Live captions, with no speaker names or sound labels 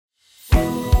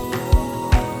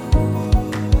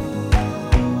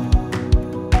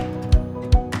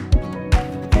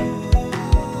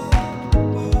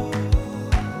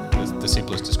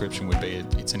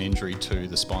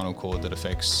the spinal cord that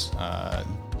affects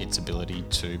its ability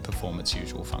to perform its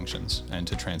usual functions and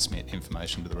to transmit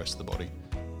information to the rest of the body.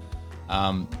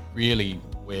 Really,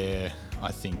 where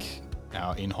I think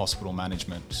our in-hospital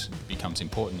management becomes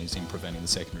important is in preventing the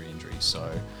secondary injuries. So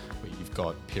where you've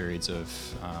got periods of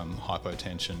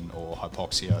hypotension or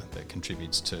hypoxia that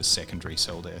contributes to secondary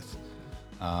cell death.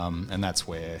 And that's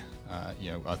where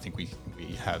I think we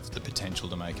have the potential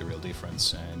to make a real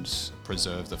difference and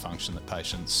preserve the function that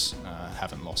patients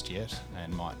haven't lost yet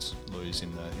and might lose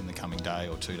in the coming day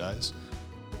or 2 days.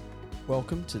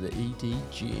 Welcome to the ED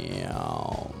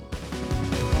Jam.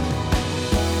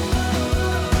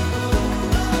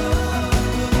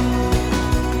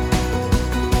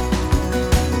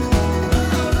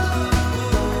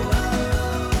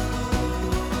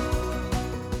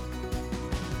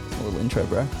 Intro,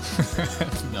 bro.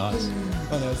 Nice.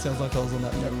 I know, it sounds like I was on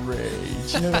that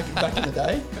rage. You know, back in the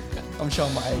day? I'm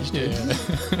showing my age, dude. Yeah.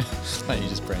 Mate, you're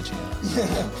just branching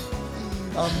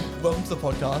out. Welcome to the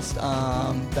podcast.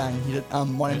 Bang, hit it.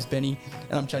 My name's Benny,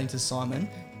 and I'm chatting to Simon.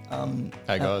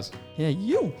 Hey, guys. Yeah,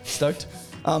 you. Stoked.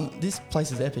 This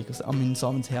place is epic. I'm in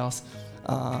Simon's house,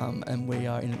 and we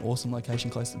are in an awesome location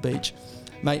close to the beach.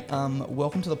 Mate,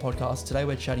 welcome to the podcast. Today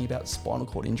we're chatting about spinal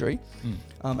cord injury.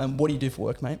 And what do you do for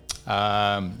work, mate?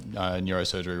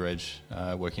 Neurosurgery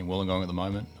reg, working in Wollongong at the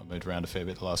moment. I've moved around a fair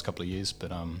bit the last couple of years,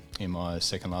 but in my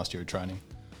second last year of training.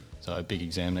 So a big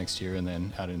exam next year and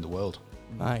then out in the world.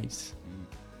 Mate,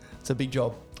 it's a big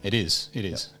job. It is. Yep.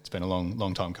 It's been a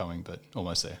long time coming, but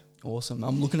almost there. Awesome.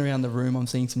 I'm looking around the room. I'm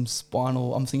seeing a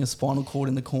spinal cord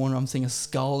in the corner. I'm seeing a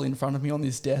skull in front of me on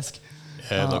this desk.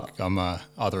 Yeah, look, I'm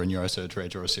either a neurosurgery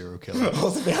reg or a serial killer. I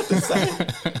was about to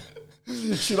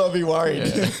say, should I be worried?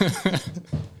 Yeah.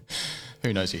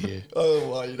 Who knows you're here? Oh,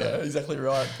 well, exactly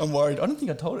right. I'm worried. I don't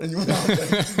think I told anyone.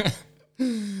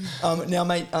 Now,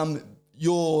 mate,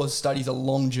 your study's a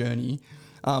long journey.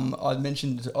 I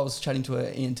was chatting to an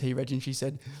ENT reg and she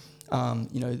said,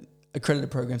 accredited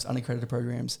programs, unaccredited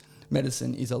programs,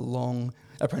 medicine is a long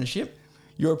apprenticeship.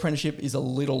 Your apprenticeship is a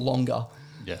little longer.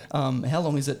 Yeah. How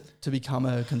long is it to become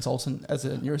a consultant as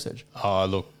a neurosurgeon?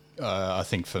 I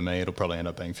think for me it'll probably end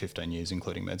up being 15 years,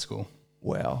 including med school.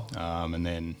 Wow. And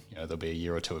then there'll be a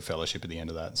year or two of fellowship at the end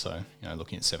of that. So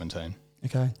looking at 17.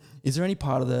 Okay. Is there any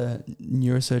part of the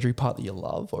neurosurgery part that you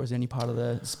love, or is there any part of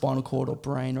the spinal cord or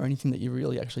brain or anything that you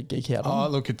really actually geek out on? Oh,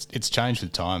 look, it's changed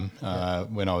with time.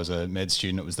 When I was a med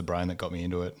student, it was the brain that got me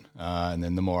into it. And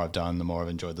then the more I've done, the more I've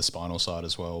enjoyed the spinal side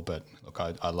as well. But look,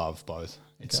 I love both.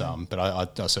 It's but I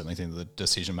certainly think that the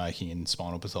decision making in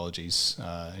spinal pathology is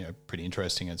pretty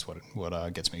interesting. It's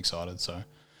what gets me excited. So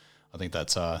I think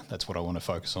that's what I want to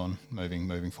focus on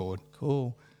moving forward.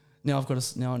 Cool. Now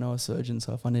I know a surgeon,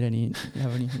 so if I need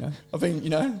if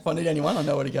I need anyone, I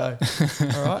know where to go.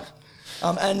 All right.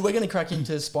 And we're going to crack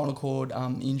into spinal cord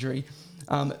injury.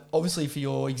 Obviously, for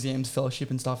your exams, fellowship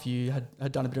and stuff, you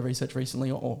had done a bit of research recently,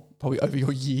 or probably over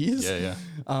your years,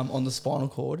 on the spinal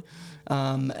cord.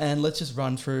 And let's just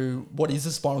run through, what is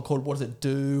the spinal cord? What does it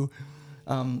do?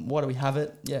 Why do we have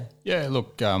it? Yeah. Yeah,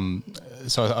 look,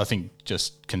 so I think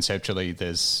just conceptually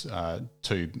there's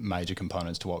two major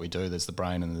components to what we do. There's the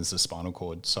brain and there's the spinal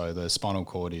cord. So the spinal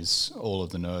cord is all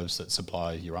of the nerves that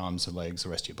supply your arms and legs, the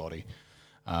rest of your body.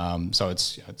 So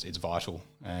it's vital,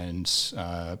 and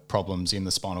problems in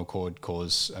the spinal cord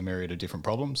cause a myriad of different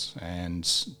problems, and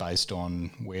based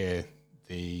on where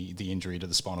the injury to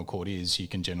the spinal cord is, you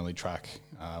can generally track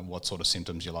what sort of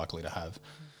symptoms you're likely to have.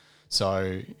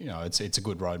 So it's a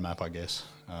good roadmap, I guess,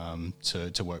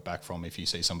 to work back from. If you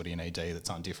see somebody in ED that's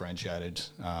undifferentiated,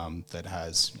 that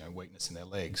has weakness in their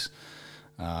legs,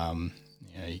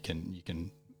 you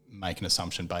can make an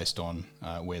assumption based on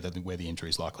where the injury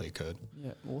is likely occurred.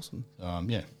 Yeah, awesome.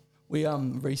 We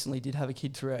recently did have a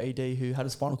kid through our ED who had a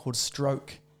spinal cord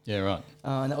stroke. Yeah, right.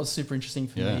 And that was super interesting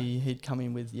for me. He'd come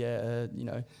in with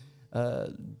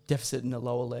deficit in the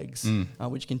lower legs,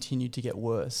 which continued to get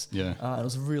worse. Yeah. It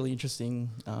was really interesting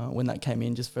when that came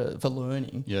in, just for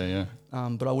learning. Yeah.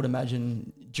 But I would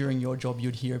imagine during your job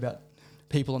you'd hear about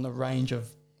people on the range of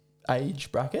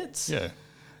age brackets. Yeah.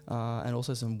 And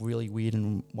also some really weird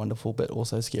and wonderful, but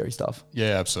also scary stuff.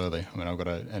 Yeah, absolutely. I mean, I've got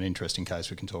an interesting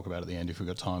case we can talk about at the end if we've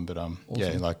got time. But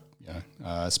awesome.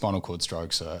 Spinal cord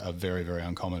strokes are very, very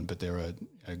uncommon, but they're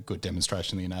a good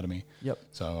demonstration of the anatomy. Yep.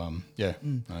 So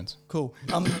it's cool.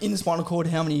 In the spinal cord,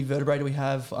 how many vertebrae do we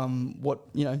have?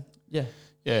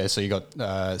 Yeah, so you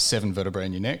got 7 vertebrae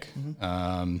in your neck,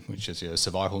 which is your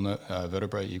cervical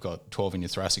vertebrae. You've got 12 in your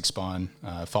thoracic spine,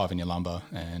 5 in your lumbar,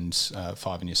 and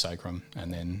 5 in your sacrum,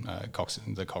 and then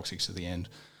the coccyx at the end.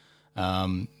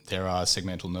 There are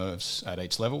segmental nerves at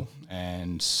each level,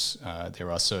 and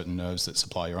there are certain nerves that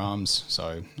supply your arms,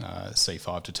 so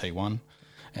C5 to T1,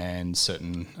 and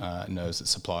certain nerves that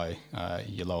supply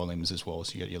your lower limbs as well,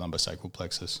 so you get your lumbosacral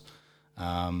plexus.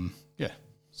 Yeah.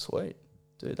 Sweet.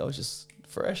 Dude, that was just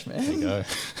fresh, man. There you go.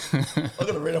 I've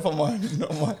got to read up on my...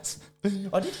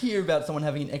 I did hear about someone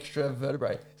having an extra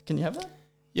vertebrae. Can you have that?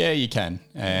 Yeah, you can.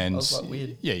 And that was like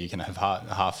weird. Yeah, you can have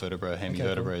half vertebra,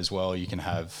 hemivertebra as well. You can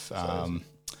have,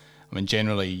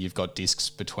 generally you've got discs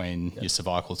between your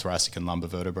cervical, thoracic and lumbar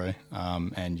vertebrae,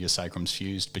 and your sacrum's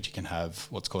fused, but you can have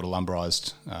what's called a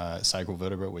lumbarized sacral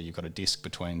vertebra, where you've got a disc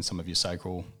between some of your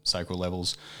sacral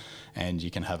levels, and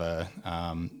you can have a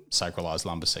sacralized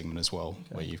lumbar segment as well,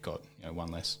 where you've got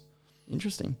one less.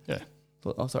 Interesting. Yeah.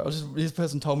 Oh, sorry. This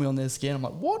person told me on their scan. I'm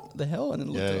like, what the hell? And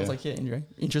then looked at it. I was like, injury.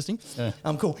 Interesting. Yeah.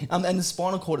 Cool. And the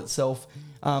spinal cord itself,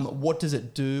 what does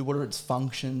it do? What are its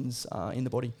functions in the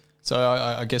body? So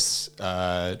I guess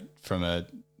from a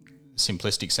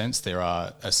simplistic sense, there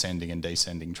are ascending and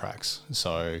descending tracks.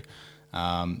 So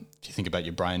if you think about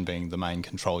your brain being the main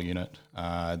control unit,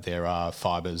 there are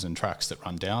fibres and tracks that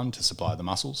run down to supply the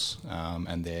muscles,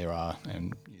 and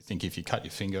you think if you cut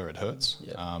your finger, it hurts,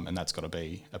 and that's got to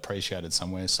be appreciated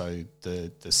somewhere. So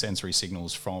the sensory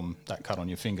signals from that cut on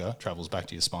your finger travels back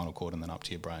to your spinal cord and then up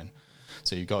to your brain.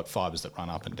 So you've got fibres that run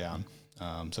up and down.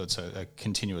 So it's a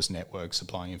continuous network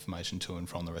supplying information to and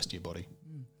from the rest of your body.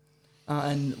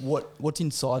 And what's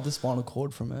inside the spinal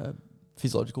cord from a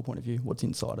physiological point of view? What's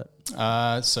inside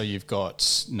it? So you've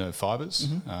got nerve fibres.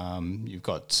 Mm-hmm. You've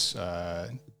got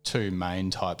two main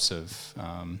types of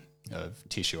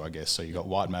tissue, I guess. So you've got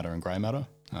white matter and grey matter.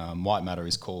 White matter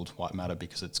is called white matter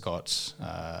because it's got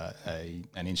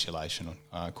an insulation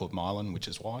called myelin, which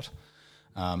is white.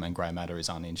 And grey matter is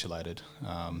uninsulated.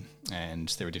 And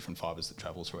there are different fibres that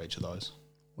travel through each of those.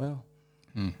 Wow.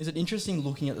 Is it interesting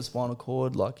looking at the spinal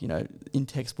cord, like, in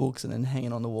textbooks and then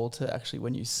hanging on the wall to actually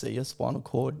when you see a spinal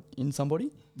cord in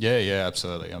somebody? Yeah,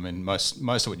 absolutely. I mean, most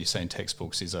of what you see in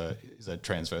textbooks is a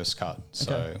transverse cut.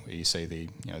 So you see the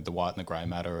white and the grey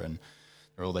matter, and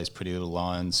there are all these pretty little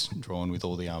lines drawn with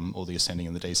all the ascending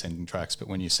and the descending tracks. But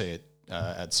when you see it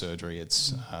at surgery,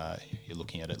 it's you're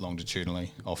looking at it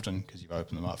longitudinally often because you've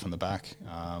opened them up from the back,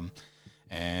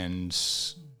 and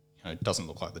it doesn't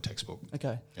look like the textbook.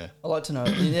 Okay. Yeah. I like to know.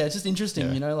 Yeah, it's just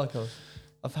interesting, like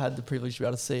I've had the privilege to be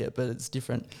able to see it, but it's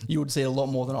different. You would see it a lot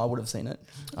more than I would have seen it.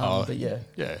 But yeah.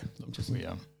 Yeah. Interesting.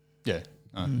 Do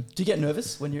you get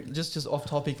nervous when you're just off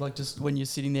topic, like just when you're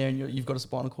sitting there and you've got a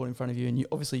spinal cord in front of you, and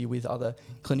obviously you're with other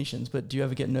clinicians, but do you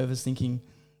ever get nervous thinking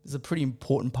there's a pretty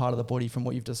important part of the body from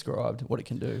what you've described, what it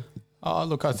can do?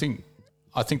 Look, I think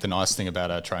the nice thing about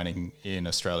our training in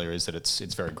Australia is that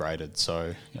it's very graded.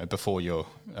 So before you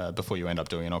end up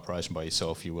doing an operation by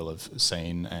yourself, you will have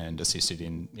seen and assisted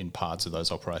in parts of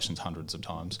those operations hundreds of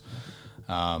times.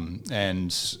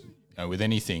 And with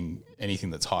anything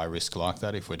that's high risk like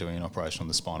that, if we're doing an operation on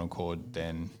the spinal cord,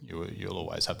 then you'll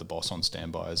always have the boss on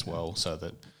standby as well, so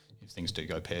that if things do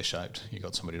go pear-shaped, you've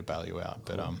got somebody to bail you out.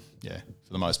 But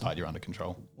for the most part, you're under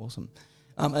control. Awesome.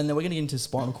 And then we're going to get into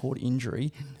spinal cord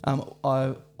injury.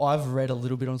 I've read a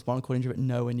little bit on spinal cord injury, but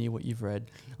nowhere near what you've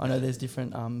read. I know there's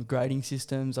different grading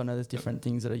systems. I know there's different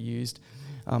things that are used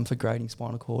for grading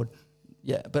spinal cord.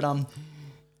 Yeah, but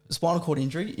spinal cord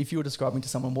injury, if you were describing to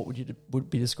someone, what would you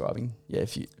be describing? Yeah,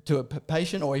 if you to a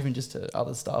patient or even just to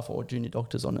other staff or junior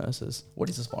doctors or nurses, what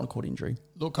is a spinal cord injury?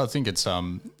 Look, I think it's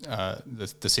the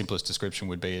simplest description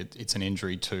would be it's an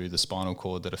injury to the spinal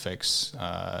cord that affects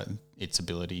its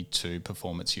ability to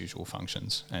perform its usual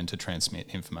functions and to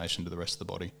transmit information to the rest of the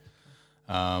body.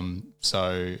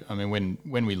 So, I mean,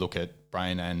 when we look at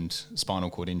brain and spinal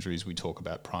cord injuries, we talk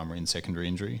about primary and secondary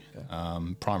injury.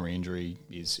 Okay. Primary injury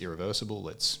is irreversible.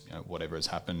 It's whatever has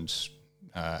happened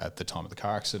at the time of the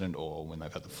car accident or when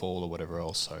they've had the fall or whatever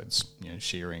else. So it's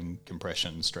shearing,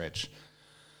 compression, stretch.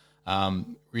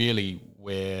 Really,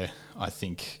 where I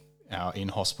think our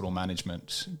in-hospital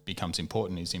management becomes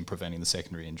important is in preventing the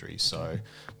secondary injuries. So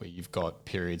where you've got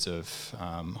periods of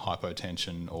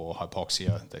hypotension or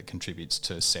hypoxia that contributes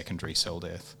to secondary cell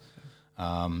death.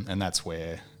 And that's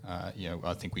where,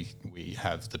 I think we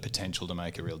have the potential to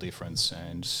make a real difference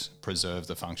and preserve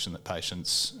the function that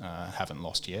patients haven't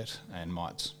lost yet and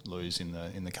might lose in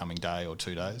the coming day or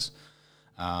 2 days.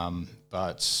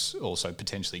 But also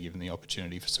potentially give them the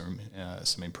opportunity for some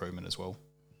improvement as well.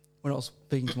 When I was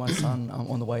speaking to my son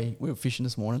on the way, we were fishing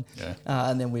this morning,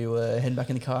 and then we were heading back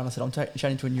in the car, and I said, I'm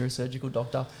chatting to a neurosurgical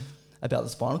doctor about the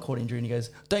spinal cord injury, and he goes,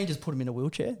 don't you just put him in a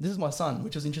wheelchair? This is my son,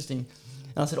 which was interesting.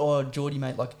 And I said, oh, Geordie,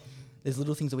 mate, like there's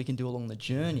little things that we can do along the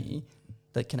journey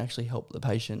that can actually help the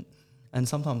patient And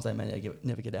sometimes they may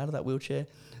never get out of that wheelchair.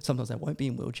 Sometimes they won't be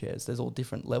in wheelchairs. There's all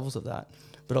different levels of that.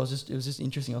 But it was just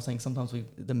interesting. I was saying sometimes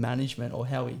the management or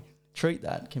how we treat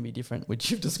that can be different, which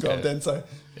you've described then. So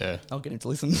I'll get him to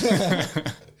listen.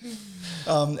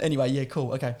 Anyway, yeah,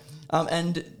 cool. Okay.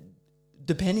 And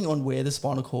depending on where the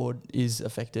spinal cord is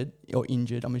affected or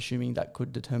injured, I'm assuming that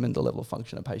could determine the level of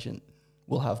function a patient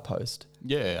will have post.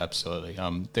 Yeah, absolutely.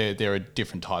 There are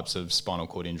different types of spinal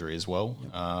cord injury as well.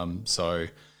 Yep. So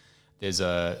there's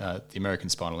the American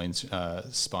Spinal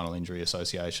Injury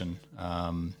Association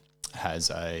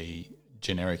has a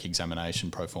generic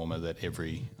examination pro forma that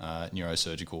every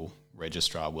neurosurgical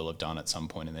registrar will have done at some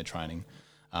point in their training.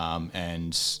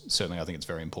 And certainly I think it's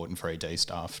very important for ED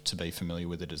staff to be familiar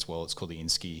with it as well. It's called the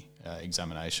SCI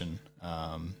examination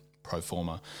pro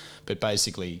forma. But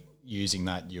basically using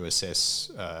that, you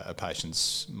assess a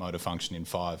patient's motor function in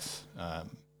 5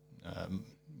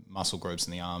 muscle groups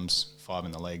in the arms, 5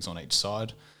 in the legs on each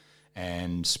side,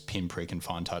 and pinprick and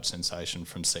fine touch sensation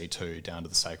from C2 down to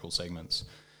the sacral segments.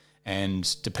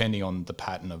 And depending on the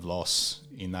pattern of loss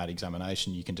in that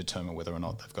examination, you can determine whether or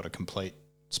not they've got a complete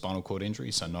spinal cord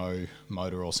injury, so no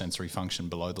motor or sensory function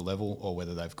below the level, or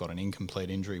whether they've got an incomplete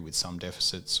injury with some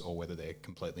deficits, or whether they're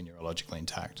completely neurologically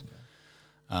intact.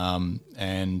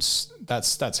 And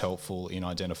that's helpful in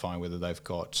identifying whether they've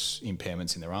got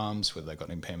impairments in their arms, whether they've got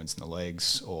impairments in the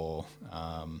legs, or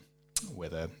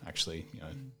whether actually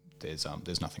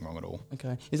there's nothing wrong at all.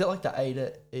 Okay, is that like the A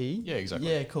to E? Yeah, exactly.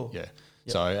 Yeah, cool. Yeah.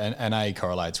 Yep. So an A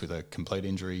correlates with a complete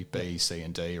injury. B, C,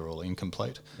 and D are all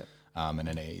incomplete. Yep. And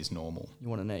an E is normal. You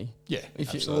want an E? Yeah,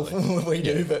 absolutely. We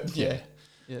do, but yeah.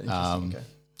 Okay.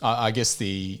 I guess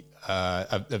a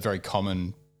very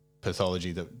common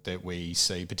pathology that we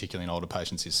see, particularly in older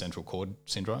patients, is central cord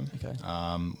syndrome,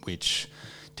 which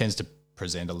tends to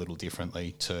present a little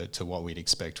differently to what we'd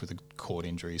expect with a cord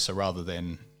injury. So rather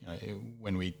than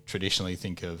when we traditionally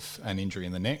think of an injury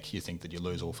in the neck, you think that you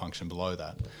lose all function below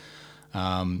that.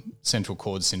 Central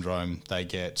cord syndrome, they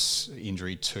get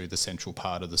injury to the central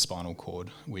part of the spinal cord,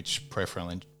 which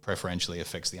preferentially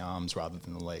affects the arms rather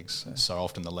than the legs. Okay. So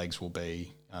often the legs will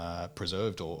be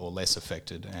preserved or less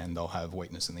affected, and they'll have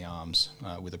weakness in the arms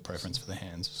with a preference for the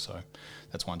hands. So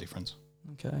that's one difference.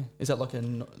 Okay, is that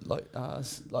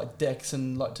like DEX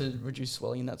and like to reduce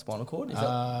swelling in that spinal cord? Is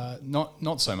that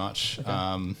not so much.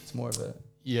 Okay. It's more of a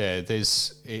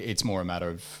it's more a matter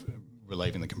of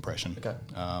relieving the compression. Okay.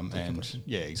 Compression.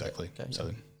 Yeah, exactly. Okay,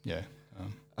 so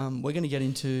we're going to get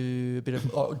into a bit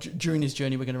of during this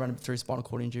journey. We're going to run through spinal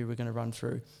cord injury. We're going to run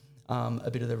through a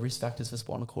bit of the risk factors for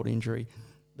spinal cord injury,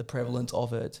 the prevalence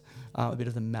of it, a bit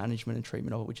of the management and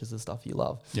treatment of it, which is the stuff you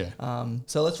love. Yeah.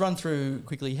 So let's run through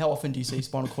quickly. How often do you see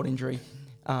spinal cord injury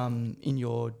in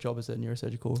your job as a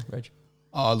neurosurgical reg?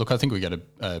 Oh, look, I think we get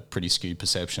a pretty skewed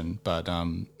perception, but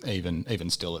even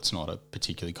still, it's not a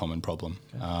particularly common problem.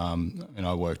 Okay.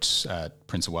 I worked at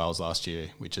Prince of Wales last year,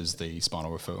 which is the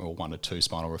spinal referral, or one of 2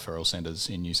 spinal referral centres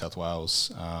in New South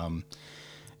Wales,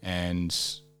 and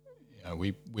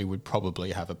we would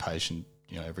probably have a patient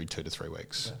every 2 to 3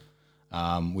 weeks,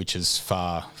 which is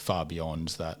far beyond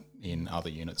that in other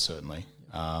units certainly,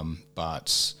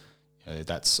 but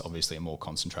that's obviously a more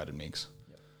concentrated mix.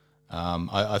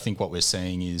 I think what we're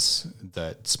seeing is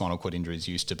that spinal cord injuries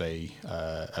used to be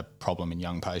a problem in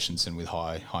young patients and with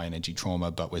high energy trauma,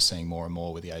 but we're seeing more and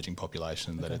more with the ageing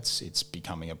population that it's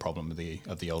becoming a problem of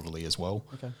the elderly as well.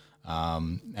 Okay.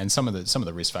 And some of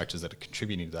the risk factors that are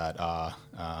contributing to that are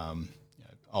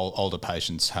older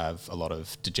patients have a lot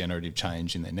of degenerative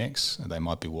change in their necks, and they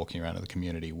might be walking around in the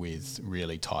community with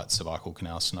really tight cervical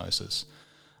canal stenosis.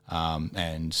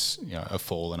 And a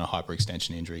fall and a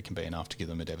hyperextension injury can be enough to give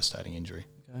them a devastating injury.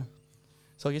 Okay.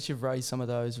 So I guess you've raised some of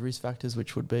those risk factors,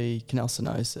 which would be canal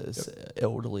stenosis,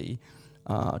 elderly,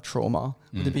 trauma.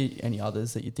 Would there be any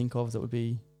others that you think of that would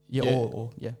be...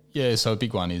 Yeah, so a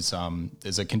big one is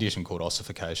there's a condition called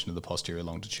ossification of the posterior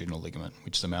longitudinal ligament,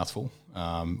 which is a mouthful.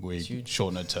 We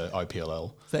shorten it to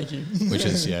OPLL. Thank you. Which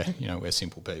is, we're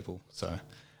simple people, so...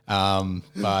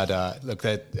 look,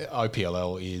 that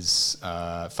OPLL is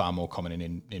far more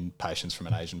common in patients from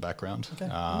an Asian background. Okay.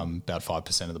 About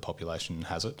 5% of the population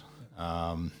has it.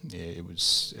 It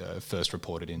was first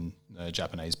reported in the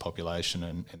Japanese population,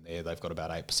 and there they've got about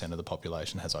 8% of the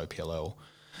population has OPLL.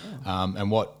 Oh.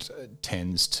 And what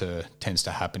tends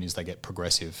to happen is they get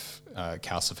progressive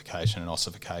calcification and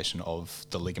ossification of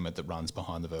the ligament that runs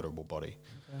behind the vertebral body.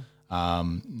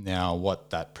 Now,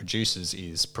 what that produces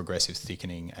is progressive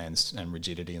thickening and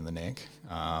rigidity in the neck,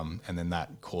 and then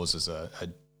that causes a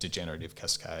degenerative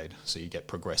cascade. So you get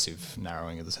progressive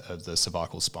narrowing of the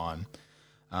cervical spine.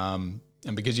 And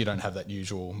because you don't have that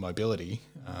usual mobility,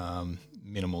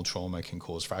 minimal trauma can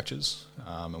cause fractures.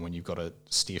 And when you've got a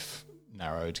stiff,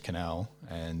 narrowed canal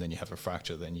and then you have a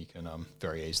fracture, then you can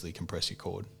very easily compress your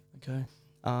cord. Okay.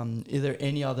 Are there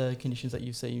any other conditions that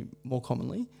you see more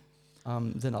commonly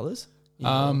than others? In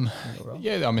your role?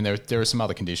 Yeah, I mean, there are some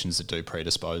other conditions that do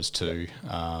predispose to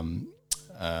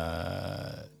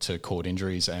cord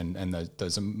injuries, and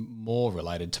those are more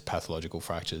related to pathological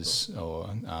fractures, or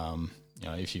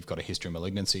if you've got a history of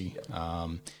malignancy,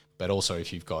 but also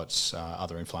if you've got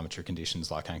other inflammatory conditions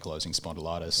like ankylosing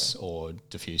spondylitis or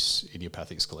diffuse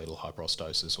idiopathic skeletal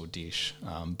hyperostosis or DISH,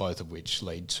 both of which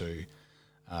lead to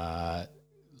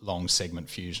long segment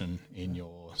fusion in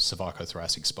your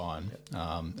cervicothoracic spine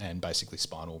and basically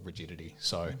spinal rigidity.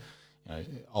 So,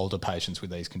 older patients with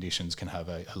these conditions can have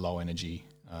a low energy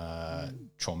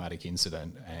traumatic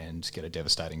incident and get a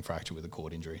devastating fracture with a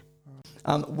cord injury.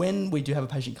 When we do have a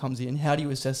patient comes in, how do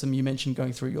you assess them? You mentioned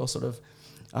going through your sort of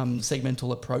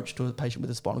segmental approach to a patient with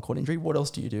a spinal cord injury. What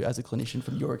else do you do as a clinician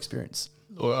from your experience?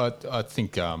 Well, I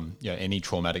think any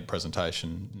traumatic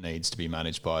presentation needs to be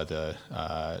managed by the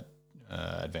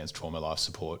Advanced Trauma Life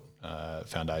Support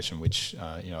Foundation, which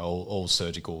all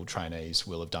surgical trainees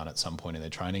will have done at some point in their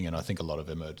training, and I think a lot of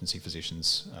emergency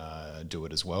physicians do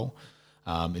it as well.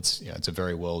 It's a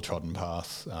very well trodden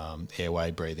path: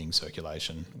 airway, breathing,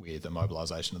 circulation, with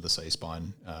immobilisation of the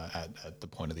C-spine at the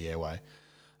point of the airway.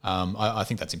 I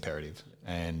think that's imperative,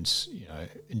 and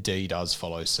D does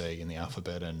follow C in the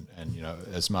alphabet, and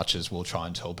as much as we'll try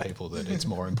and tell people that it's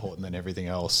more important than everything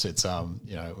else, it's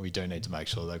we do need to make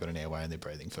sure they've got an airway and they're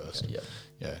breathing first. Okay,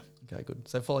 Yeah. Okay, good.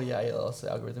 So follow your ALS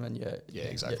algorithm, and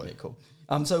exactly. Yeah, cool.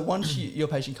 So once your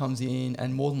patient comes in,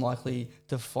 and more than likely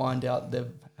to find out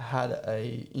they've had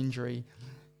a injury,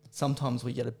 sometimes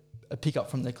we get a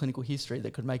pickup from their clinical history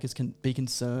that could make us be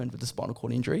concerned with the spinal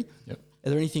cord injury. Yep. Are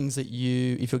there any things that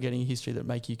if you're getting a history, that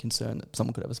make you concerned that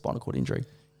someone could have a spinal cord injury?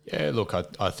 Yeah, look,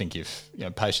 I think if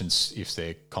patients, if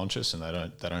they're conscious and they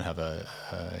don't have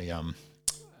an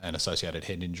associated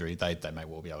head injury, they may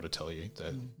well be able to tell you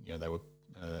that they were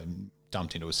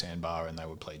dumped into a sandbar and they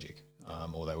were plegic,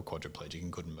 or they were quadriplegic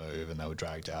and couldn't move, and they were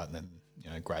dragged out, and then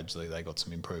gradually they got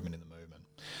some improvement in the movement.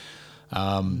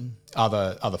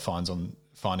 Other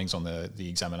findings on the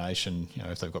examination,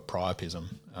 if they've got priapism,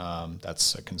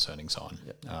 that's a concerning sign.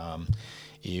 Yep.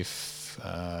 If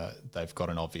they've got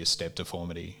an obvious step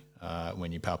deformity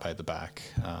when you palpate the back,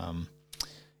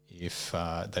 if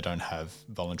they don't have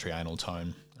voluntary anal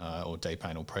tone or deep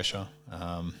anal pressure,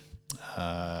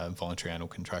 voluntary anal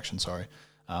contraction,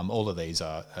 all of these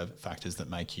are factors that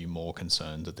make you more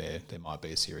concerned that there might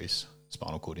be a serious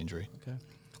spinal cord injury. Okay.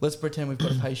 Let's pretend we've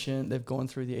got a patient, they've gone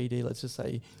through the ED, let's just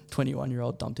say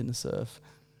 21-year-old dumped in the surf,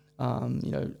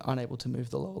 unable to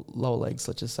move the lower legs,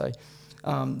 let's just say.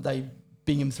 They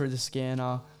bing him through the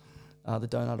scanner, the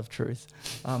donut of truth,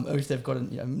 or if they've got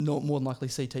more than likely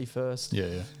CT first.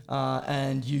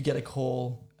 And you get a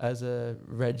call as a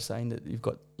reg saying that you've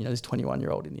got this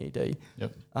 21-year-old in the ED.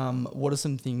 Yep. What are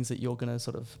some things that you're going to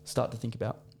sort of start to think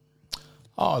about?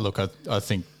 Oh, look, I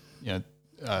think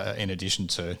in addition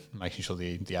to making sure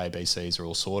the ABCs are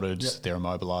all sorted, yep, they're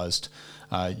immobilised,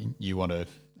 you want to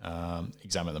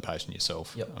examine the patient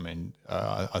yourself. Yep. I mean,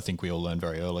 I think we all learn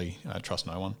very early, trust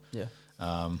no one. Yeah.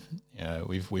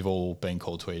 We've all been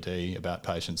called to ED about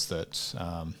patients that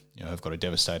have got a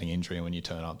devastating injury, and when you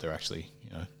turn up, they're actually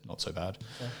not so bad.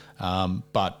 Okay.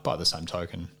 But by the same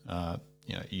token,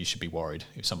 you should be worried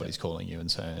if somebody's calling you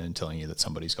and telling you that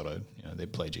somebody's got they're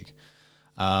plegic.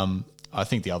 I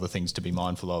think the other things to be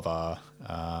mindful of are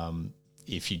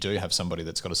if you do have somebody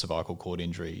that's got a cervical cord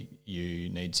injury, you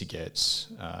need to get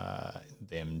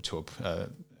them to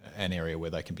an area where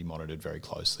they can be monitored very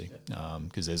closely,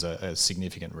 because there's a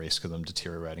significant risk of them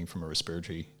deteriorating from a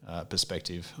respiratory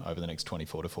perspective over the next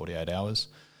 24 to 48 hours.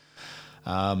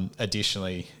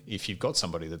 Additionally, if you've got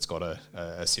somebody that's got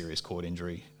a serious cord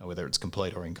injury, whether it's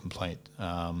complete or incomplete,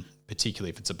 particularly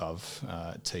if it's above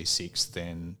T6,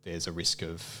 then there's a risk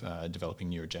of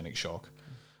developing neurogenic shock.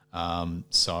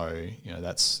 So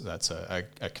that's a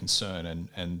concern,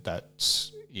 and that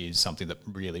is something that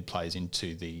really plays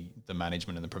into the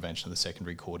management and the prevention of the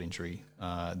secondary cord injury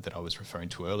that I was referring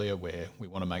to earlier, where we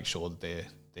want to make sure that their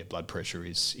blood pressure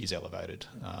is elevated,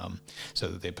 so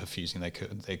that they're perfusing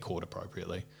their cord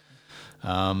appropriately.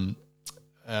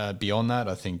 Beyond that,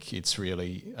 I think it's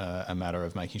really a matter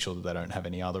of making sure that they don't have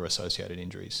any other associated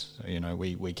injuries. So,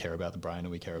 we care about the brain and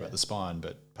we care about the spine,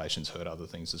 but patients hurt other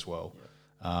things as well.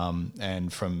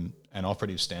 And from an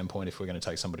operative standpoint, if we're going to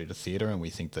take somebody to theatre and we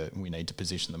think that we need to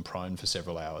position them prone for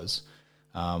several hours,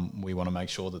 We want to make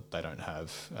sure that they don't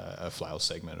have a flail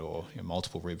segment or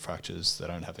multiple rib fractures. They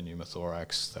don't have a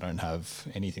pneumothorax. They don't have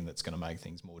anything that's going to make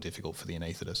things more difficult for the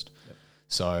anaesthetist. Yep.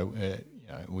 So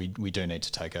we do need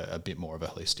to take a bit more of a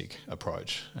holistic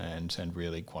approach and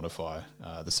really quantify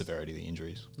the severity of the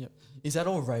injuries. Yep. Is that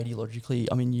all radiologically?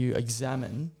 I mean, you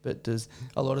examine, but does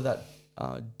a lot of that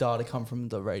data come from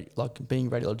the being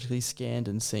radiologically scanned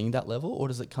and seeing that level, or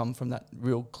does it come from that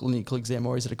real clinical exam,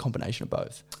 or is it a combination of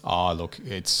both? Oh, look,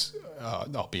 it's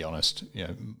I'll be honest.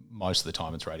 Most of the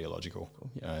time it's radiological.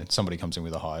 Cool. Yep. Somebody comes in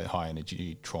with a high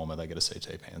energy trauma, they get a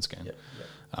CT pan scan,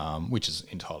 which is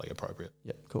entirely appropriate.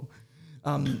 Yeah, cool.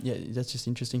 That's just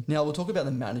interesting. Now we'll talk about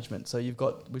the management. So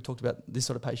we've talked about this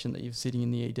sort of patient that you're sitting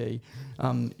in the ED,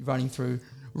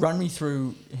 run me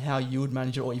through how you would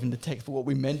manage it, or even detect what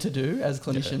we're meant to do as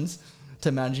clinicians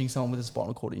to managing someone with a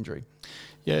spinal cord injury.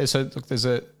 Yeah, so look, there's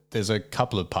a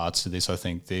couple of parts to this. I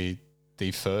think the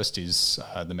first is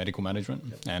the medical management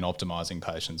and optimising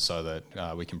patients so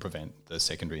that we can prevent the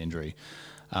secondary injury.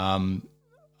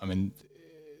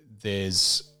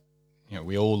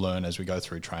 We all learn as we go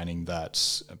through training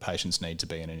that patients need to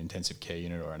be in an intensive care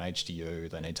unit or an HDU.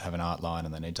 They need to have an art line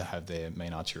and they need to have their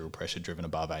mean arterial pressure driven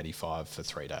above 85 for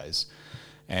 3 days.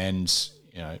 And,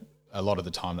 a lot of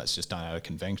the time that's just done out of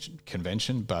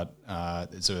convention, but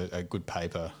there's a good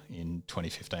paper in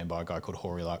 2015 by a guy called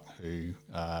Horyluk who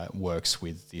works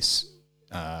with this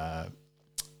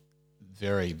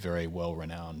very, very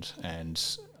well-renowned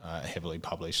and heavily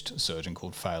published surgeon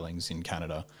called Failings in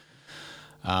Canada,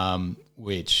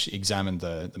 which examined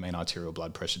the mean arterial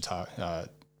blood pressure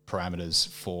parameters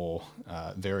for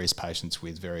various patients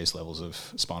with various levels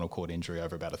of spinal cord injury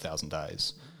over about 1,000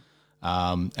 days.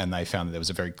 And they found that there was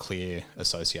a very clear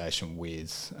association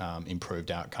with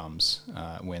improved outcomes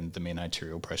when the mean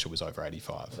arterial pressure was over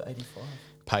 85. Over 85.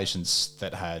 Patients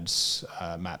that had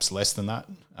MAPs less than that,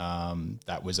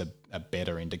 that was a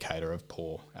better indicator of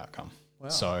poor outcome. Wow.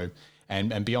 So,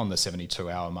 and beyond the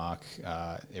 72-hour mark,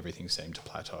 everything seemed to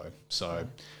plateau. So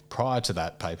prior to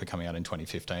that paper coming out in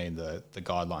 2015, the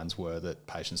guidelines were that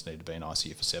patients need to be in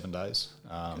ICU for 7 days.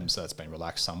 So that's been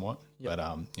relaxed somewhat, but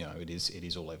it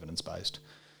is all evidence-based.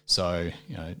 So,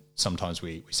 sometimes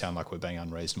we sound like we're being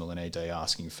unreasonable in ED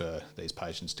asking for these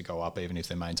patients to go up even if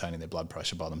they're maintaining their blood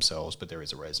pressure by themselves, but there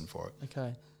is a reason for it.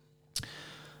 Okay.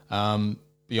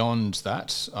 Beyond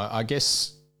that, I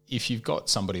guess if you've got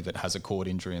somebody that has a cord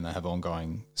injury and they have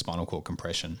ongoing spinal cord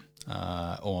compression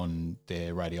on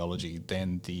their radiology,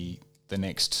 then the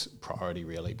next priority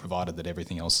really, provided that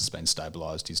everything else has been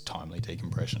stabilised, is timely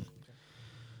decompression.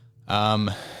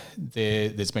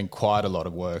 There's been quite a lot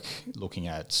of work looking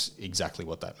at exactly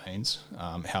what that means,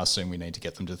 how soon we need to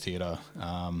get them to theatre.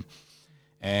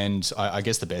 And I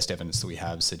guess the best evidence that we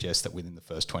have suggests that within the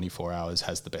first 24 hours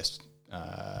has the best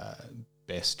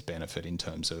benefit in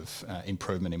terms of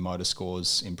improvement in motor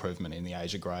scores, improvement in the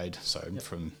Asia grade, so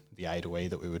from the A to E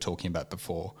that we were talking about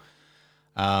before.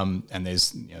 And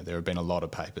there have been a lot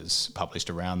of papers published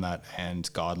around that,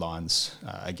 and guidelines,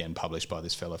 again published by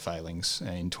this fellow Failings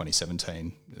in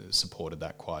 2017, supported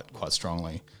that quite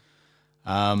strongly.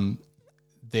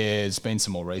 There's been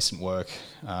some more recent work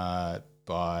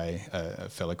by a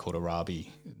fellow called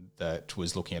Arabi that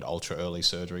was looking at ultra early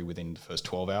surgery within the first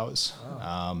 12 hours.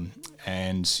 Wow.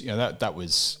 And that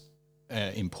was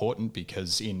important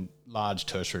because in large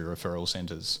tertiary referral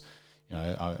centres,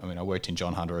 I worked in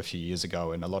John Hunter a few years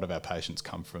ago, and a lot of our patients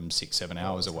come from 6-7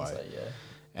 hours away.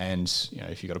 And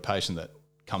if you've got a patient that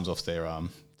comes off their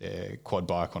quad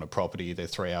bike on a property, they're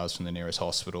 3 hours from the nearest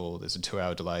hospital, there's a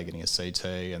 2-hour delay getting a CT,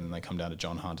 and then they come down to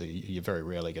John Hunter, you're very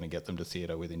rarely going to get them to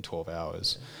theatre within 12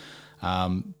 hours.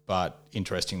 But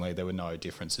interestingly, there were no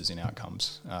differences in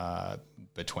outcomes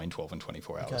between 12 and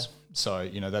 24 hours. Okay. So,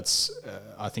 that's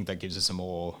I think that gives us a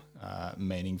more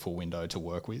meaningful window to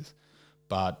work with.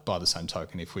 But by the same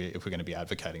token, if we're going to be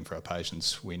advocating for our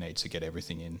patients, we need to get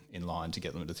everything in line to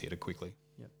get them to theatre quickly.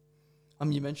 Yep.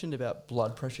 You mentioned about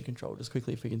blood pressure control. Just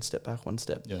quickly, if we can step back one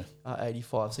step. Yeah.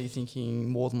 85. So you're thinking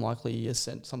more than likely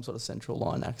some sort of central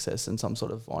line access and some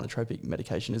sort of inotropic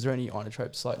medication. Is there any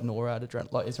inotropes like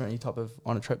noradrenaline? Like, is there any type of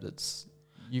inotrope that's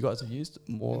you guys have used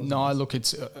more? No, look,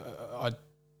 it's I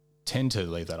tend to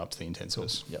leave that up to the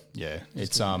intensivists. Yep. Yeah,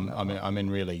 it's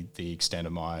really the extent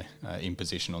of my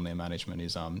imposition on their management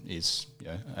is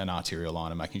an arterial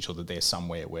line and making sure that they're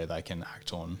somewhere where they can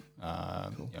act on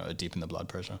a dip in the blood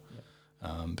pressure. Yep.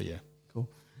 But yeah. Cool.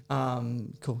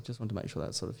 Cool. Just wanted to make sure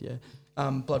that's sort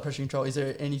of blood pressure control. Is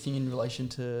there anything in relation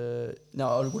to? No,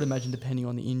 I would imagine depending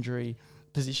on the injury,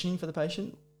 positioning for the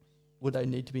patient. Would they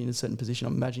need to be in a certain position?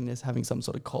 I'm imagining there's having some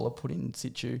sort of collar put in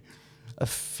situ. a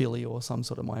Philly or some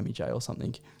sort of Miami J or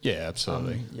something. Yeah,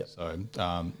 absolutely. Yep. So,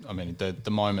 I mean,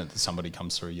 the moment that somebody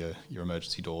comes through your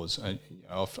emergency doors,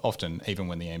 often even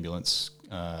when the ambulance,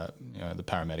 the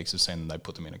paramedics have seen them, they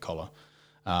put them in a collar,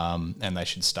 and they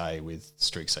should stay with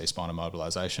strict C-spine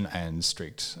immobilisation and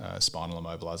strict spinal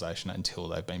immobilisation until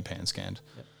they've been pan scanned.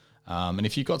 Yep. And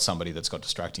if you've got somebody that's got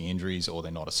distracting injuries or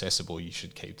they're not accessible, you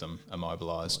should keep them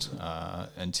immobilised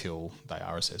until they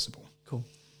are accessible. Cool.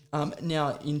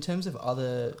 Now, in terms of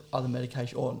other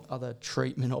medication or other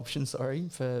treatment options,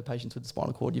 for patients with the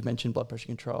spinal cord, you've mentioned blood pressure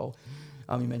control.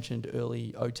 You mentioned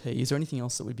early OT. Is there anything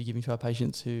else that we'd be giving to our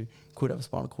patients who could have a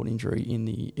spinal cord injury in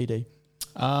the ED?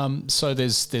 So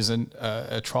there's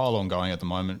a trial ongoing at the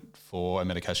moment for a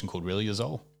medication called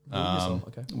Riluzole,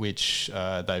 which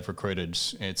they've recruited.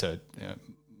 It's a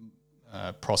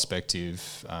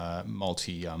prospective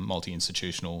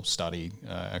multi-institutional study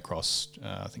across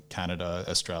I think Canada,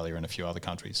 Australia and a few other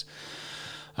countries.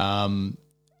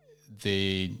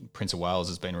 The Prince of Wales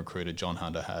has been recruited, John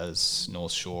Hunter has,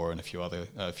 North Shore and a few other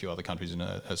countries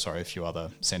a few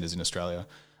other centres in Australia.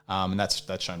 And that's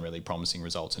shown really promising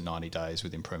results in 90 days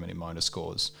with improvement in motor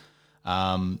scores.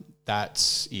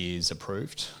 That is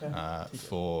approved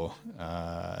for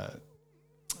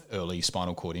early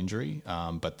spinal cord injury,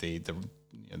 but the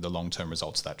long-term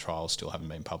results of that trial still haven't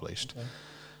been published. Okay.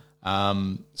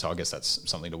 So I guess that's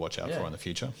something to watch out for in the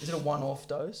future. Is it a one-off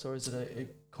dose or is it a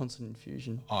constant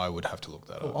infusion? I would have to look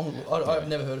that up. I've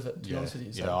never heard of it, to be honest with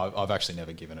you. So. Yeah, I've actually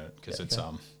never given it because it's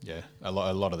a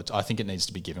lot of the I think it needs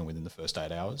to be given within the first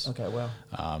 8 hours. Okay, wow.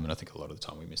 And I think a lot of the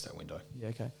time we miss that window. Yeah,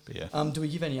 okay. But yeah. Do we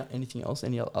give anything else,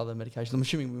 any other medication? I'm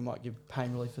assuming we might give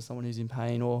pain relief for someone who's in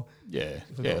pain or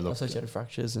associated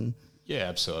fractures and. Yeah,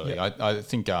 absolutely. Yeah. I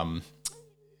think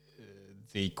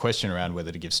the question around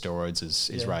whether to give steroids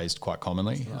is raised quite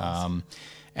commonly. Nice.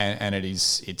 And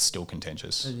it's still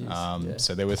contentious. It is,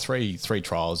 So there were three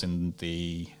trials in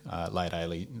the late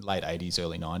 80s,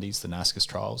 early 90s, the NASCAS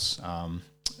trials,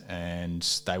 and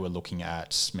they were looking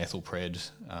at methylpred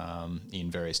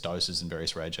in various doses and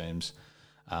various regimes,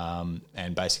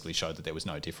 and basically showed that there was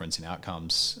no difference in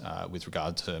outcomes with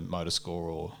regard to motor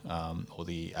score or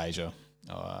the ASIA.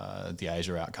 The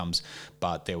ASIA outcomes,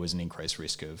 but there was an increased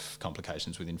risk of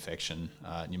complications with infection,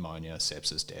 pneumonia,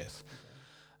 sepsis, death.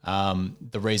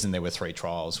 The reason there were three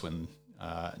trials when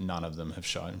none of them have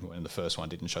shown, when the first one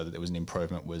didn't show that there was an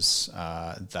improvement, was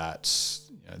that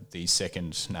the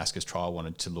second NASCAS trial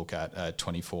wanted to look at a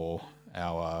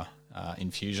 24-hour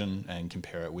infusion and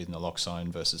compare it with naloxone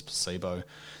versus placebo.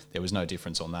 There was no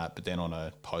difference on that, but then on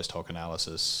a post hoc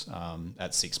analysis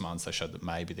at 6 months, they showed that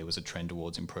maybe there was a trend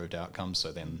towards improved outcomes.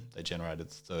 So then they generated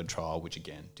the third trial, which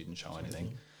again didn't show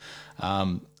anything.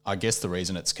 I guess the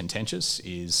reason it's contentious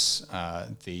is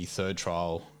the third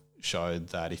trial showed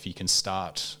that if you can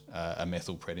start a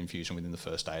methylpred infusion within the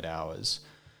first 8 hours,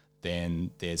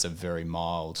 then there's a very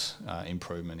mild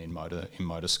improvement in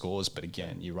motor scores. But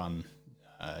again, you run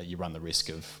the risk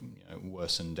of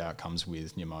worsened outcomes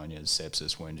with pneumonias,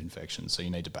 sepsis, wound infections. So you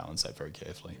need to balance that very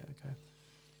carefully. Yeah,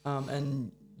 okay.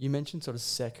 And you mentioned sort of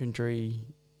secondary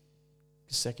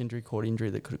cord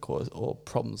injury that could cause, or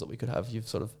problems that we could have. You've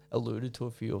sort of alluded to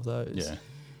a few of those. Yeah.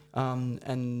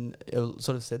 And it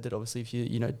sort of said that obviously if you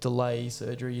delay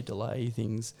surgery, you delay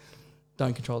things,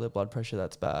 don't control their blood pressure,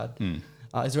 that's bad.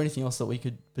 Is there anything else that we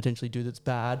could potentially do that's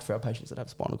bad for our patients that have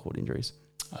spinal cord injuries?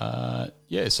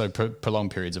 So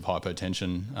prolonged periods of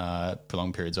hypotension,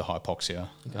 prolonged periods of hypoxia,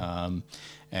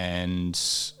 and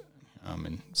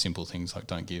simple things like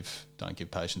don't give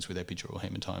patients with epidural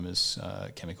hematomas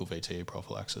chemical VTE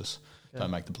prophylaxis.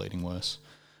 Don't make the bleeding worse.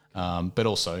 But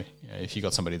also, if you've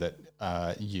got somebody that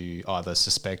you either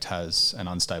suspect has an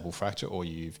unstable fracture or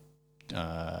you've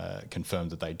confirmed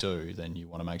that they do, then you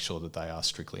want to make sure that they are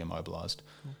strictly immobilised.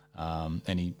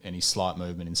 Any slight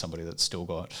movement in somebody that's still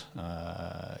got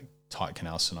tight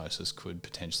canal stenosis could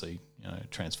potentially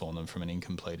transform them from an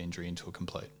incomplete injury into a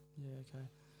complete. Yeah, okay.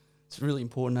 It's really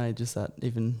important, just that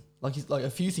even like a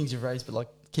few things you've raised, but like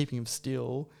keeping them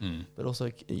still, but also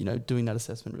doing that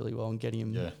assessment really well and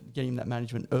getting them that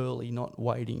management early, not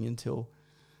waiting until.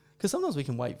 Because sometimes we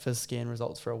can wait for scan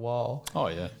results for a while. Oh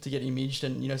yeah. To get imaged,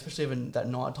 and especially in that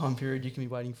nighttime period, you can be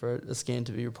waiting for a scan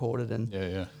to be reported, and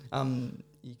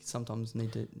you sometimes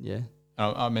need to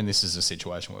I mean, this is a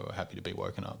situation where we're happy to be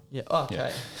woken up. Yeah. Oh, okay.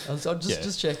 Yeah. I'm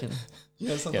just checking.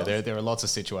 There are lots of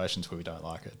situations where we don't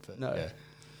like it, but no.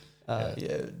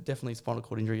 Definitely spinal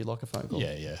cord injury. You like a phone call.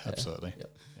 Yeah, absolutely.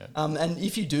 Yeah. And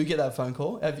if you do get that phone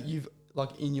call,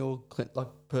 in your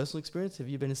personal experience, have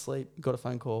you been asleep, got a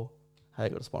phone call? Hey, I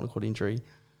got a spinal cord injury.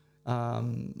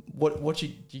 What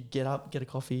you get up, get a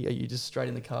coffee? Are you just straight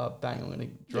in the car, bang, I'm going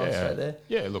to drive straight there?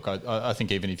 Yeah, look, I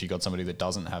think even if you've got somebody that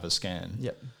doesn't have a scan,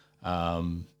 Yep.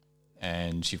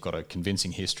 And you've got a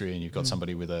convincing history and you've got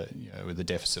somebody with a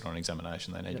deficit on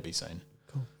examination, they need to be seen.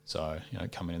 Cool. So,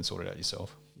 come in and sort it out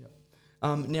yourself.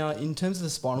 Now, in terms of the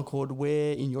spinal cord,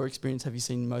 where in your experience have you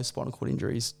seen most spinal cord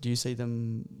injuries? Do you see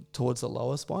them towards the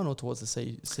lower spine or towards the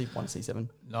C1, C7?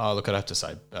 No, look, I'd have to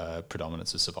say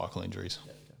predominance of cervical injuries.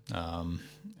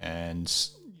 And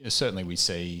certainly we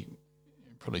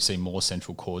probably see more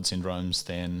central cord syndromes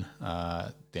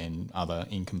than other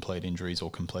incomplete injuries or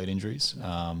complete injuries.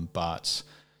 But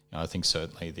I think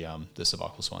certainly the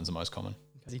cervical spine's the most common.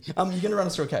 You're going to run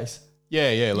us through a case?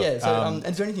 Yeah. Look, So,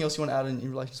 is there anything else you want to add in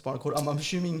relation to spinal cord? I'm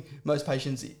assuming most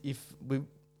patients,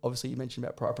 obviously you mentioned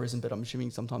about priapism, but I'm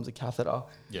assuming sometimes a catheter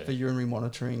for urinary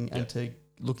monitoring and to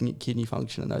looking at kidney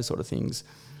function and those sort of things.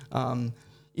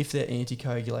 If they're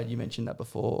anticoagulated, you mentioned that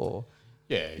before.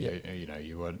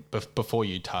 You would before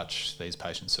you touch these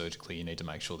patients surgically, you need to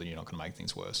make sure that you're not going to make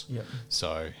things worse.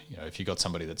 So if you've got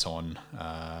somebody that's on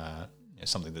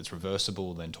something that's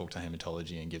reversible, then talk to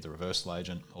hematology and give the reversal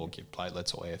agent, or give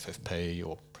platelets or AFFP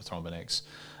or prothrombin.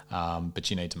 But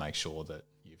you need to make sure that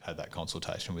you've had that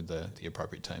consultation with the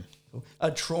appropriate team. Cool.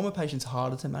 Are trauma patients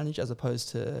harder to manage as opposed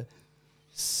to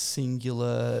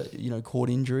singular, cord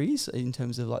injuries, in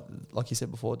terms of like you said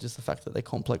before, just the fact that they're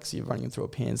complex? You're running them through a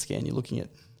pan scan, you're looking at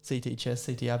CT chest,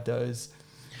 CT abdos.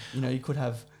 You could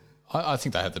have. I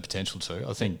think they have the potential to.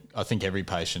 I think every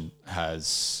patient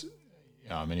has.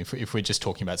 If we're just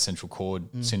talking about central cord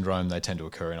syndrome, they tend to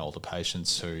occur in older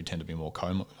patients who tend to be more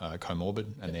comorbid,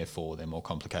 and therefore they're more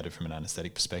complicated from an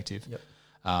anaesthetic perspective.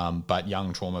 But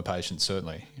young trauma patients,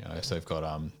 certainly, if they've got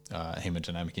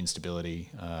hemodynamic instability,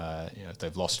 if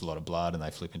they've lost a lot of blood and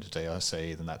they flip into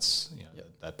DIC, then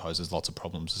that poses lots of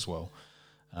problems as well.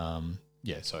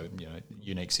 So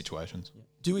unique situations.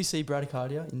 Do we see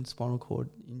bradycardia in spinal cord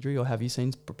injury, or have you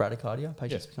seen bradycardia?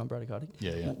 Patients become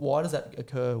bradycardic? Why does that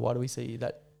occur? Why do we see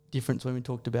that difference when we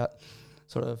talked about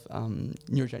sort of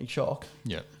neurogenic shock?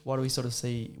 Why do we sort of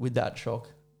see with that shock?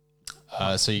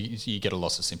 So you get a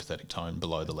loss of sympathetic tone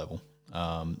below the level.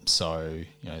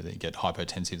 They get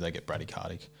hypotensive, they get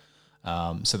bradycardic.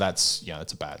 So that's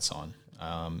it's a bad sign.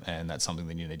 And that's something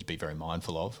that you need to be very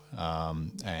mindful of.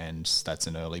 And that's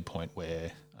an early point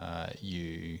where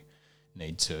you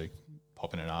need to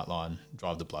pop in an art line,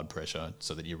 drive the blood pressure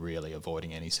so that you're really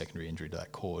avoiding any secondary injury to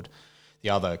that cord. The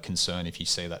other concern, if you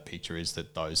see that picture, is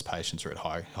that those patients are at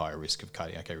higher risk of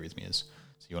cardiac arrhythmias.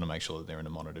 So you want to make sure that they're in a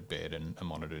monitored bed and a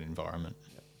monitored environment.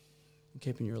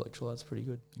 Keeping your electrolytes pretty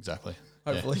good. Exactly.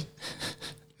 Hopefully.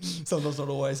 Sometimes not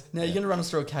always. Now, you're going to run us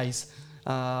through a case,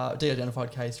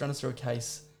 de-identified case. Run us through a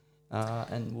case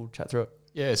and we'll chat through it.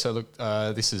 Yeah, so look,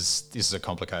 this is a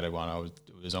complicated one. I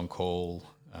was on call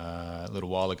a little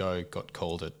while ago, got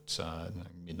called at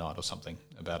midnight or something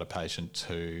about a patient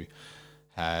who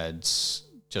had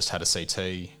just had a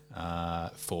CT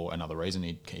for another reason.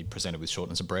 He presented with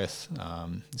shortness of breath.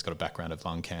 He's got a background of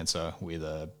lung cancer with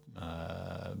a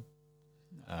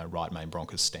right main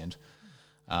bronchus stent.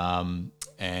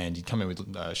 And he'd come in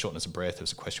with shortness of breath. There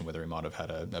was a question whether he might have had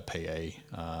a PE,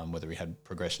 whether he had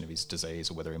progression of his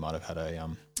disease, or whether he might have had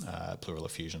a pleural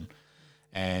effusion.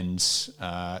 And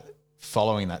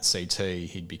following that CT,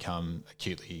 he'd become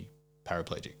acutely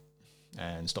paraplegic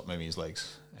and stopped moving his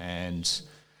legs. And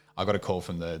I got a call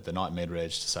from the night med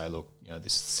reg to say, look,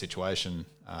 this is the situation.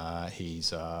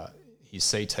 His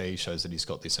CT shows that he's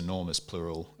got this enormous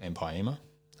pleural empyema.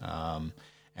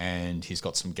 And he's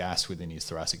got some gas within his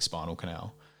thoracic spinal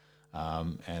canal.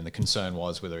 And the concern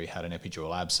was whether he had an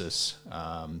epidural abscess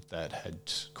that had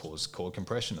caused cord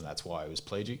compression, and that's why he was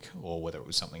plegic, or whether it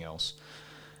was something else.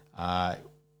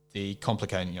 The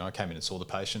complicating, I came in and saw the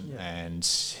patient, and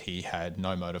he had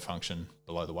no motor function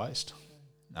below the waist.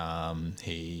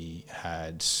 He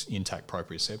had intact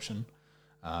proprioception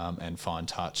and fine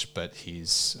touch, but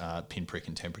his pinprick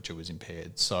and temperature was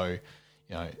impaired. So,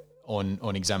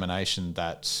 on examination,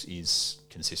 that is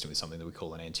consistent with something that we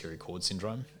call an anterior cord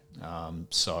syndrome.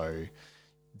 So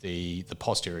the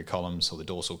posterior columns or the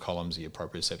dorsal columns are your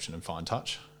proprioception and fine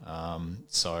touch.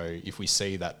 So if we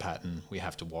see that pattern, we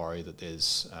have to worry that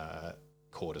there's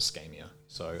cord ischemia,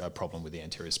 so a problem with the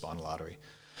anterior spinal artery.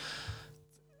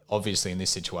 Obviously, in this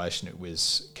situation, it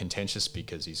was contentious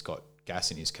because he's got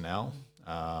gas in his canal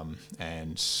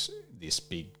and this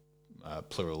big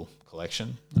pleural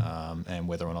collection, and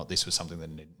whether or not this was something that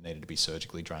needed to be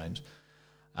surgically drained.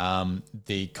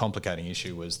 The complicating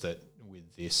issue was that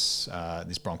with this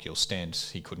bronchial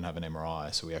stent, he couldn't have an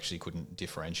MRI, so we actually couldn't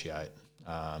differentiate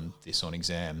this on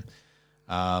exam.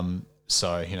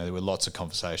 So, there were lots of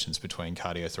conversations between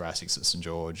cardiothoracics at St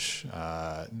George,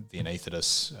 the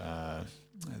anaesthetist,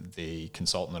 the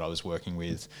consultant that I was working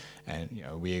with, and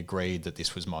we agreed that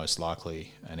this was most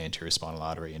likely an anterior spinal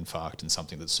artery infarct and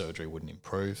something that surgery wouldn't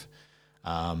improve.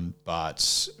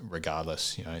 But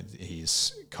regardless,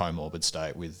 his comorbid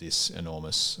state with this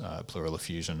enormous pleural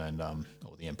effusion and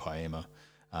or the empyema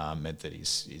meant that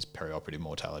his perioperative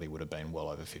mortality would have been well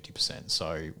over 50%.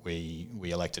 So we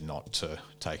elected not to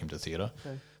take him to theatre.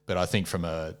 Okay. But I think from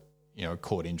a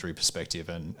cord injury perspective,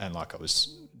 and like I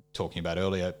was talking about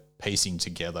earlier, piecing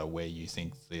together where you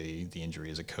think the injury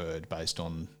has occurred based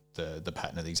on the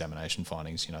pattern of the examination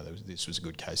findings, this was a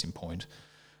good case in point.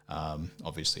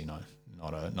 Obviously, not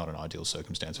an ideal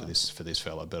circumstance for this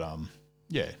fella, but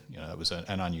that was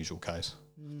an unusual case.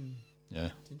 Mm.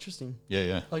 Yeah, it's interesting.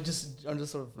 Yeah. I'm just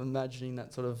sort of imagining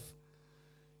that sort of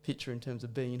picture in terms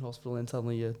of being in hospital and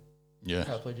suddenly you're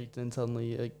paraplegic, and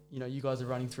suddenly you guys are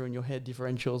running through in your head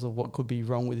differentials of what could be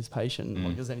wrong with this patient.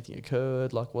 Like, has anything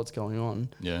occurred? Like, what's going on?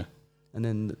 Yeah, and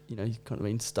then you've kind of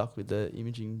been stuck with the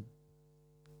imaging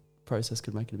process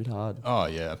could make it a bit hard. Oh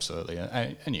yeah, absolutely,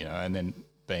 and then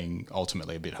being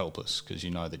ultimately a bit helpless because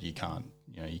that you can't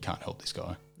help this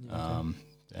guy.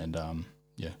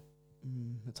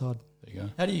 That's hard. There you go.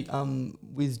 How do you,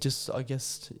 with just, I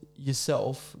guess,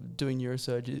 yourself doing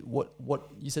neurosurgery, what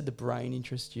you said the brain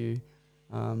interests you.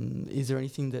 Is there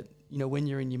anything that, when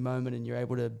you're in your moment and you're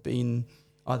able to be in,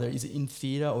 either is it in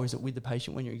theatre or is it with the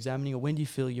patient when you're examining, or when do you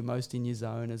feel you're most in your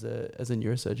zone as a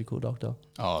neurosurgical doctor?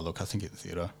 Oh, look, I think in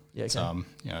theatre. Yeah, okay.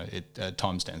 It's,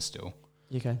 time stands still.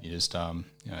 Okay. You just,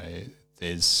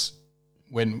 there's,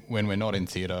 when we're not in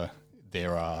theatre,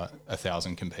 there are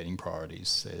 1,000 competing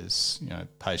priorities. There's,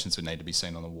 patients that need to be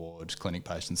seen on the ward, clinic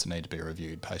patients that need to be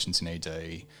reviewed, patients in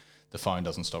ED. The phone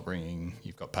doesn't stop ringing.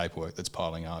 You've got paperwork that's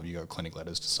piling up. You've got clinic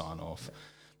letters to sign off.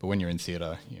 But when you're in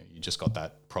theatre, you just got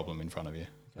that problem in front of you.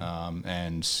 Okay.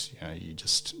 And you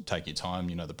just take your time.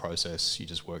 The process. You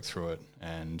just work through it,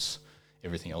 and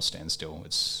everything else stands still.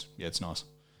 It's nice.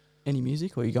 Any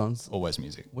music, or are you going? Always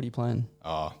music. What are you playing?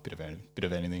 Bit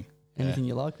of anything. Anything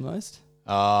you like most?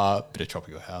 Bit of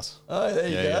Tropical House. Oh, there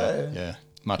you go. Yeah.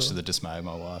 Much to the dismay of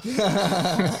my wife.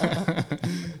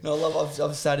 No,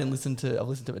 I've sat and listened to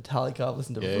Metallica. I've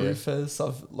listened to Rufus.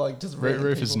 I've just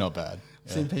Rufus is not bad.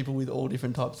 I've seen people with all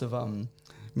different types of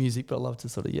music, but I love to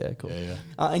sort of cool. Yeah.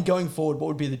 And going forward, what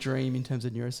would be the dream in terms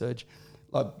of neurosurge?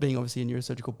 Like being obviously a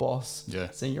neurosurgical boss. Yeah.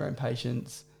 Seeing your own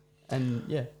patients, and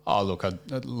Oh, look,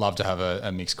 I'd love to have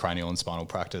a mixed cranial and spinal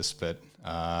practice, but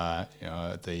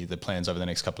the plans over the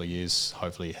next couple of years,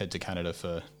 hopefully head to Canada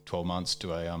for 12 months,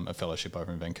 do a fellowship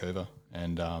over in Vancouver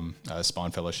and a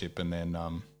spine fellowship, and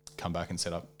then come back and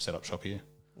set up shop here.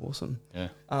 Awesome. Yeah.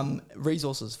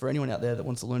 Resources for anyone out there that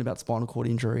wants to learn about spinal cord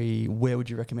injury, where would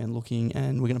you recommend looking?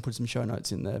 And we're going to put some show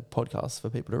notes in the podcast for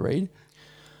people to read.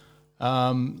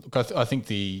 Look, I think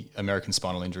the American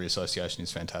Spinal Injury Association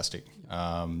is fantastic.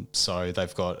 So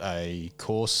they've got a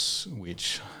course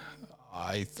which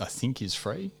I think is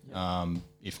free.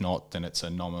 If not, then it's a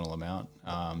nominal amount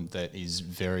that is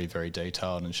very, very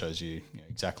detailed and shows you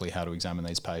exactly how to examine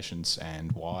these patients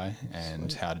and why,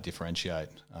 and how to differentiate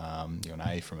an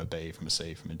A from a B, from a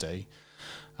C, from a D.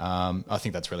 I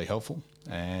think that's really helpful.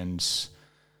 And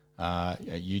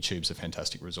YouTube's a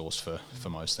fantastic resource for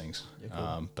most things. Yeah,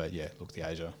 cool. But look, the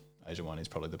Asia one is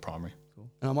probably the primary. Cool.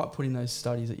 And I might put in those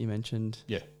studies that you mentioned.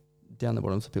 Yeah. Down the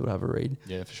bottom so people have a read.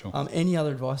 Yeah, for sure. Any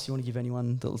other advice you want to give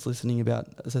anyone that was listening about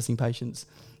assessing patients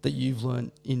that you've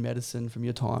learned in medicine from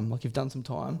your time? Like, you've done some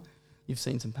time, you've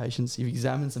seen some patients, you've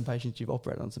examined some patients, you've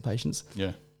operated on some patients.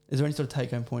 Yeah. Is there any sort of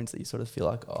take-home points that you sort of feel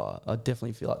like, I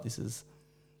definitely feel like this is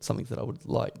something that I would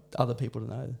like other people to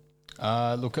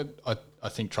know? Look, I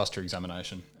think trust your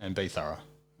examination and be thorough.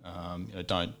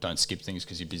 Don't skip things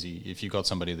because you're busy. If you've got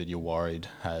somebody that you're worried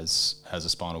has a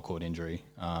spinal cord injury,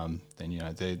 then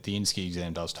the INSCI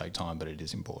exam does take time, but it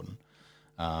is important.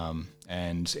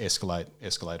 And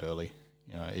escalate early.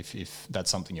 If that's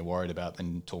something you're worried about,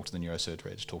 then talk to the neurosurg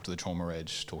reg, talk to the trauma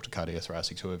reg, talk to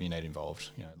cardiothoracics, whoever you need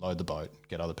involved. Load the boat,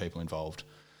 get other people involved.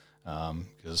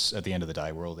 Because at the end of the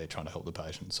day, we're all there trying to help the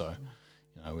patient. So,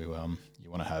 you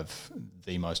want to have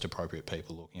the most appropriate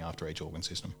people looking after each organ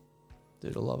system.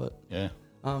 Dude, I love it. Yeah.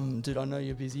 Dude, I know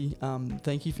you're busy.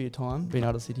 Thank you for your time, being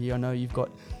able to sit here. I know you've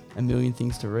got a million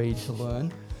things to read, to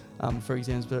learn for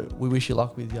exams, but we wish you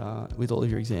luck with all of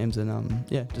your exams. And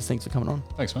just thanks for coming on.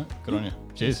 Thanks, mate. Good on you.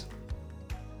 Cheers.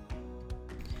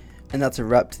 And that's a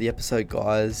wrap to the episode,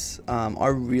 guys. I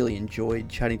really enjoyed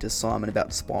chatting to Simon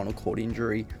about spinal cord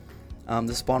injury.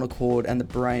 The spinal cord and the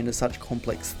brain are such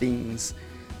complex things.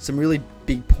 Some really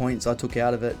big points I took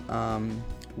out of it.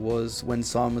 was when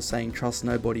Simon was saying trust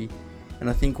nobody, and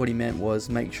I think what he meant was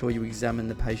make sure you examine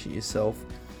the patient yourself,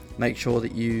 make sure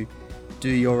that you do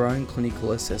your own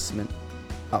clinical assessment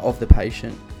of the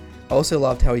patient. I also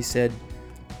loved how he said,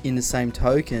 in the same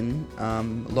token,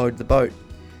 load the boat.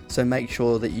 So make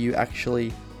sure that you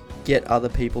actually get other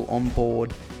people on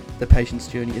board the patient's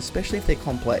journey, especially if they're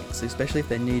complex, especially if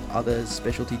they need other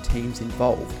specialty teams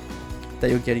involved,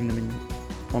 that you're getting them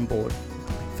on board.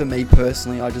 For me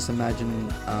personally, I just imagine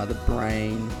the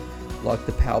brain like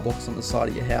the power box on the side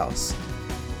of your house.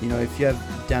 You know, if you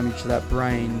have damage to that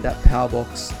brain, that power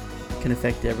box can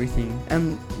affect everything.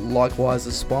 And likewise,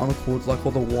 the spinal cord, like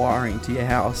all the wiring to your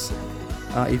house.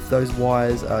 If those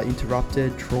wires are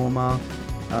interrupted, trauma,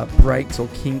 breaks or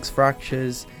kinks,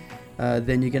 fractures,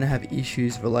 then you're going to have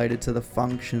issues related to the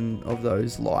function of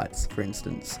those lights, for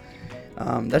instance.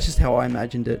 That's just how I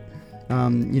imagined it.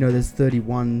 There's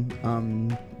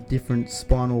 31 different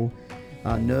spinal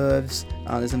nerves.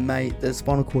 The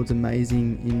spinal cord's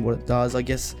amazing in what it does. I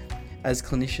guess as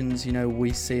clinicians,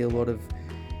 we see a lot of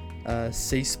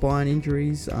C-spine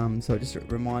injuries, so it just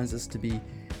reminds us to be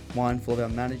mindful of our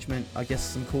management. I guess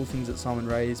some cool things that Simon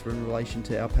raised were in relation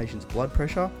to our patient's blood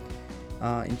pressure,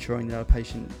 ensuring that our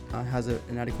patient has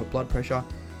an adequate blood pressure.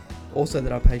 Also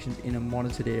that our patient's in a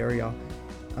monitored area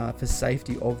for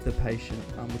safety of the patient,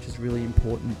 which is really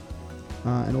important.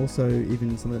 And also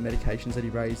even some of the medications that he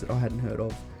raised that I hadn't heard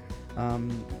of.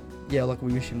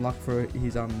 We wish him luck for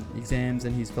his exams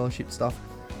and his fellowship stuff.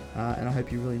 And I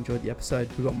hope you really enjoyed the episode.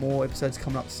 We've got more episodes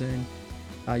coming up soon.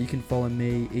 You can follow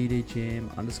me,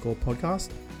 edjam_podcast.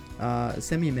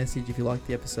 Send me a message if you like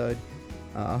the episode.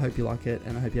 I hope you like it,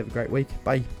 and I hope you have a great week.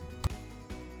 Bye.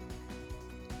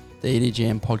 The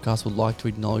EDGM podcast would like to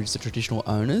acknowledge the traditional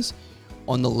owners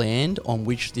on the land on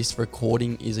which this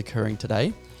recording is occurring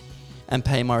today, and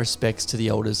pay my respects to the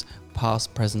elders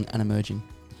past, present, and emerging.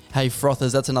 Hey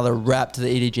frothers, that's another wrap to the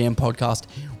EDGM podcast.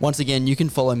 Once again, you can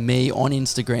follow me on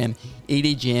Instagram,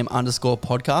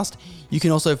 EDGM_podcast. You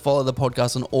can also follow the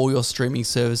podcast on all your streaming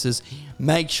services.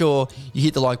 Make sure you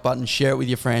hit the like button, share it with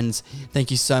your friends.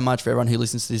 Thank you so much for everyone who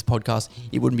listens to this podcast.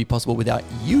 It wouldn't be possible without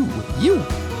you.